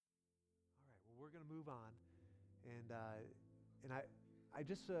going to move on. And I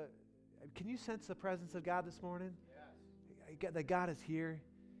just, can you sense the presence of God this morning? Yes. That God is here.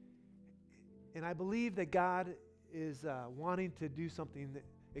 And I believe that God is wanting to do something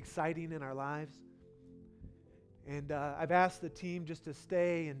exciting in our lives. And I've asked the team just to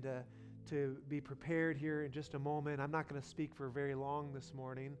stay and to be prepared here in just a moment. I'm not going to speak for very long this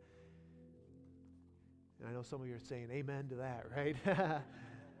morning. And I know some of you are saying amen to that, right?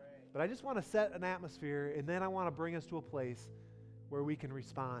 But I just want to set an atmosphere, and then I want to bring us to a place where we can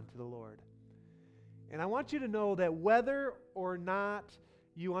respond to the Lord. And I want you to know that whether or not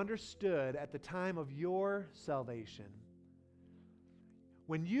you understood at the time of your salvation,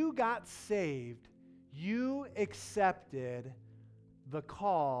 when you got saved, you accepted the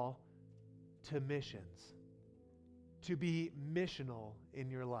call to missions, to be missional in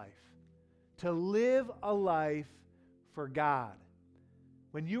your life, to live a life for God.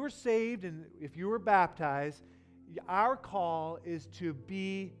 When you were saved and if you were baptized, our call is to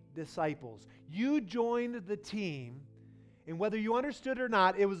be disciples. You joined the team, and whether you understood it or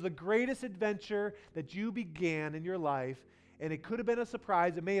not, it was the greatest adventure that you began in your life. And it could have been a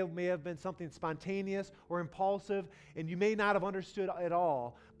surprise. It may have been something spontaneous or impulsive, and you may not have understood at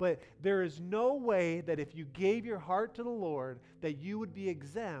all. But there is no way that if you gave your heart to the Lord, that you would be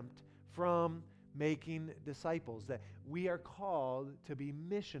exempt from making disciples. That we are called to be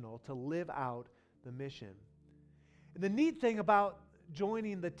missional, to live out the mission. And the neat thing about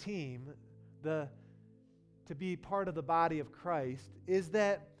joining the team, to be part of the body of Christ, is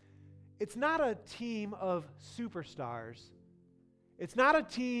that it's not a team of superstars. It's not a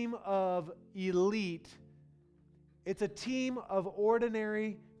team of elite. It's a team of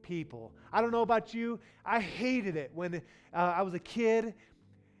ordinary people. I don't know about you. I hated it when I was a kid,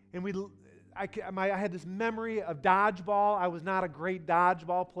 and I had this memory of dodgeball. I was not a great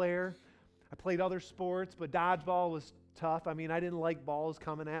dodgeball player. I played other sports, but dodgeball was tough. I mean, I didn't like balls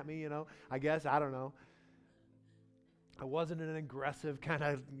coming at me, I guess. I don't know. I wasn't an aggressive kind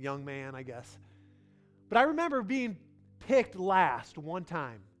of young man, I guess. But I remember being picked last one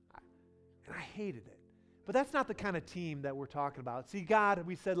time, and I hated it. But that's not the kind of team that we're talking about. See, God,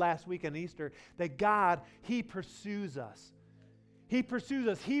 we said last week on Easter, that God, He pursues us. He pursues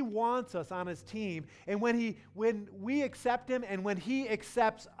us. He wants us on His team. And when we accept Him and when He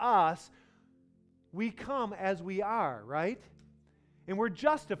accepts us, we come as we are, right? And we're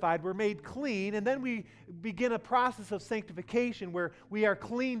justified, we're made clean, and then we begin a process of sanctification where we are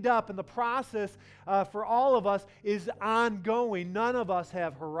cleaned up, and the process for all of us is ongoing. None of us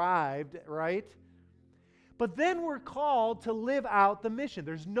have arrived, right? But then we're called to live out the mission.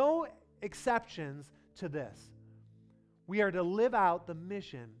 There's no exceptions to this. We are to live out the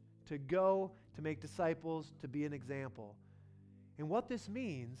mission, to go, to make disciples, to be an example. And what this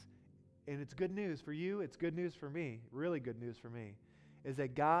means, and it's good news for you, it's good news for me, really good news for me, is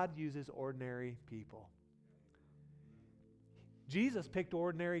that God uses ordinary people. Jesus picked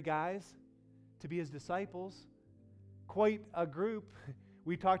ordinary guys to be His disciples. Quite a group.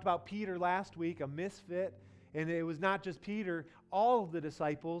 We talked about Peter last week, a misfit, and it was not just Peter. All of the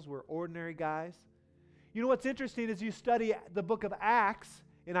disciples were ordinary guys. You know what's interesting is you study the book of Acts,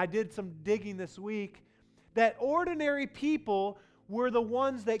 and I did some digging this week, that ordinary people were the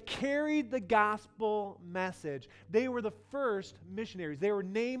ones that carried the gospel message. They were the first missionaries. They were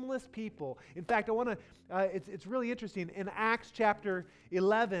nameless people. In fact, it's really interesting. In Acts chapter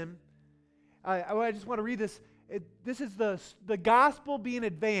 11, I just want to read this. This is the gospel being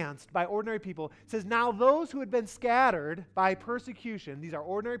advanced by ordinary people. It says, now those who had been scattered by persecution, these are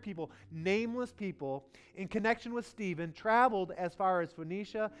ordinary people, nameless people, in connection with Stephen, traveled as far as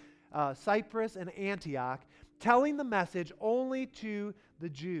Phoenicia, Cyprus, and Antioch, telling the message only to the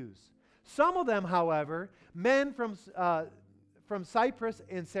Jews. Some of them, however, men from Cyprus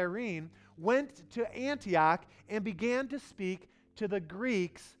and Cyrene, went to Antioch and began to speak to the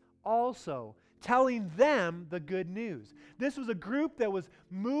Greeks also, telling them the good news. This was a group that was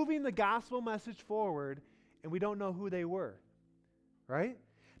moving the gospel message forward, and we don't know who they were, right?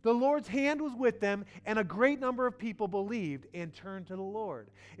 The Lord's hand was with them, and a great number of people believed and turned to the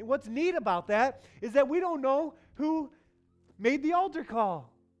Lord. And what's neat about that is that we don't know who made the altar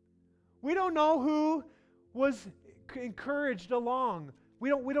call. We don't know who was encouraged along. We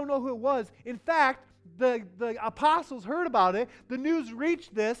don't know who it was. In fact, the apostles heard about it. The news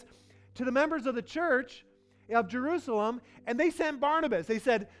reached this to the members of the church of Jerusalem, and they sent Barnabas. They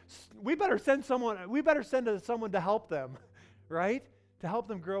said, we better send someone to help them, right? To help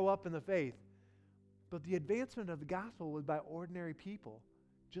them grow up in the faith. But the advancement of the gospel was by ordinary people,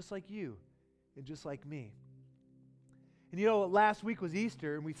 just like you and just like me. And you know, last week was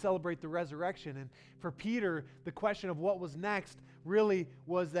Easter, and we celebrate the resurrection. And for Peter, the question of what was next really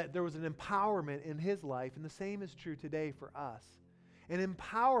was that there was an empowerment in his life, and the same is true today for us. An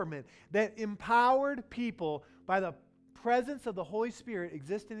empowerment that empowered people by the presence of the Holy Spirit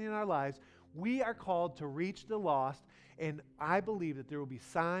existing in our lives. We are called to reach the lost, and I believe that there will be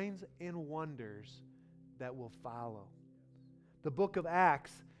signs and wonders that will follow. The book of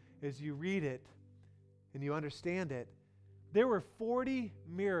Acts, as you read it and you understand it, there were 40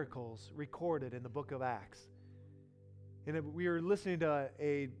 miracles recorded in the book of Acts. And we were listening to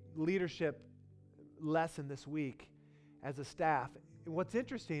a leadership lesson this week as a staff. And what's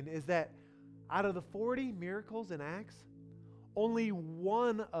interesting is that out of the 40 miracles in Acts, only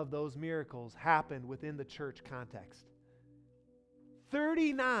one of those miracles happened within the church context.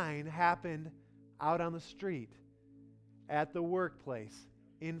 39 happened out on the street, at the workplace,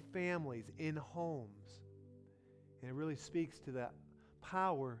 in families, in homes. And it really speaks to the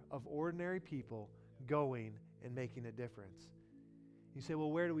power of ordinary people going and making a difference. You say, well,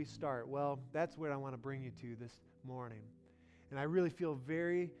 where do we start? Well, that's where I want to bring you to this morning. And I really feel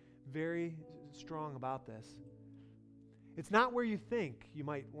very, very strong about this. It's not where you think you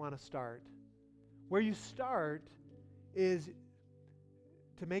might want to start. Where you start is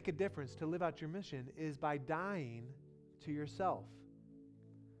to make a difference, to live out your mission, is by dying to yourself.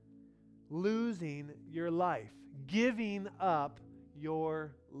 Losing your life. Giving up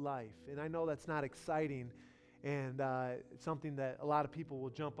your life. And I know that's not exciting, and it's something that a lot of people will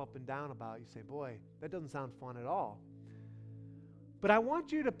jump up and down about. You say, boy, that doesn't sound fun at all. But I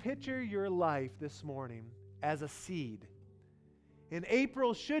want you to picture your life this morning as a seed. And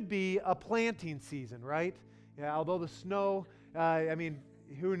April should be a planting season, right? Yeah, although the snow,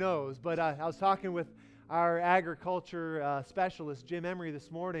 who knows? But I was talking with our agriculture specialist, Jim Emery,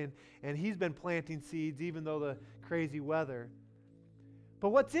 this morning, and he's been planting seeds even though the crazy weather. But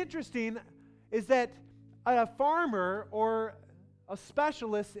what's interesting is that a farmer or a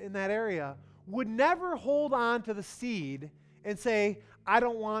specialist in that area would never hold on to the seed and say, I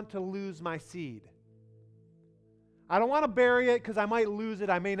don't want to lose my seed. I don't want to bury it because I might lose it.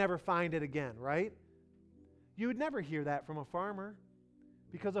 I may never find it again, right? You would never hear that from a farmer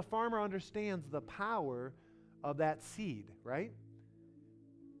because a farmer understands the power of that seed, right?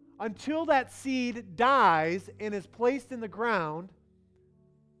 Until that seed dies and is placed in the ground,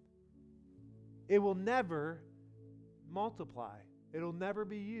 it will never multiply. It will never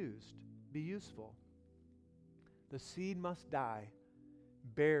be useful. The seed must die,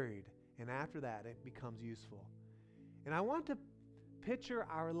 buried, and after that it becomes useful. And I want to picture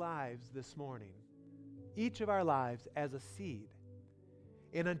our lives this morning, each of our lives as a seed.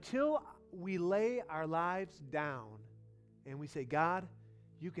 And until we lay our lives down and we say, God,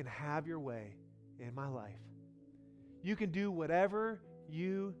 you can have your way in my life. You can do whatever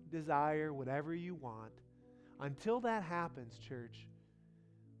you desire, whatever you want. Until that happens, church,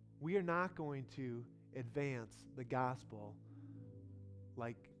 we are not going to advance the gospel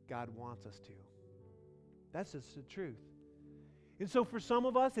like God wants us to. That's just the truth. And so for some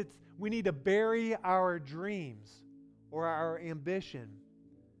of us, we need to bury our dreams or our ambition.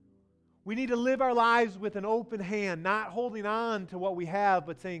 We need to live our lives with an open hand, not holding on to what we have,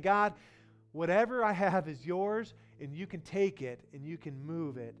 but saying, God, whatever I have is yours, and you can take it, and you can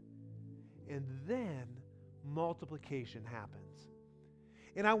move it. And then multiplication happens.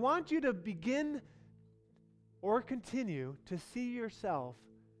 And I want you to begin or continue to see yourself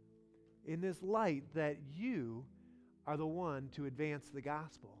in this light that you are the one to advance the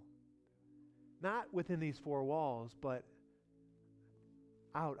gospel. Not within these four walls, but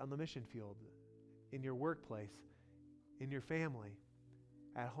out on the mission field, in your workplace, in your family,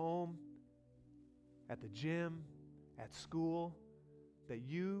 at home, at the gym, at school, that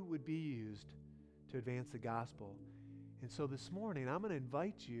you would be used to advance the gospel. And so this morning, I'm going to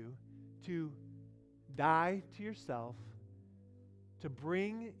invite you to die to yourself, to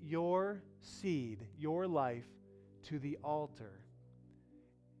bring your seed, your life, to the altar.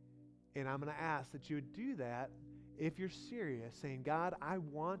 And I'm going to ask that you would do that if you're serious, saying, God, I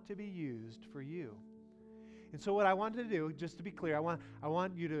want to be used for you. And so what I want to do, just to be clear, I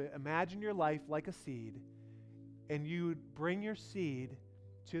want you to imagine your life like a seed, and you would bring your seed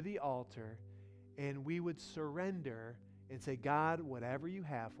to the altar, and we would surrender and say, God, whatever you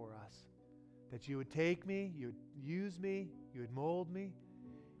have for us, that you would take me, you would use me, you would mold me.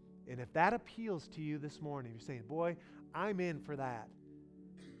 And if that appeals to you this morning, you're saying, boy, I'm in for that.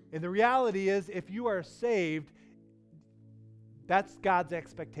 And the reality is, if you are saved, that's God's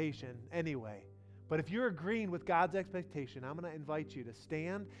expectation anyway. But if you're agreeing with God's expectation, I'm going to invite you to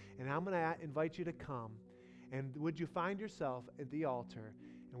stand, and I'm going to invite you to come. And would you find yourself at the altar?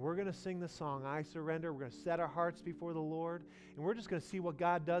 And we're going to sing the song, I Surrender. We're going to set our hearts before the Lord. And we're just going to see what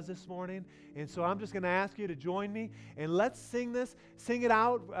God does this morning. And so I'm just going to ask you to join me. And let's sing this. Sing it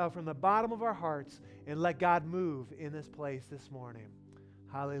out from the bottom of our hearts. And let God move in this place this morning.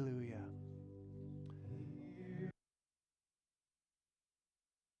 Hallelujah.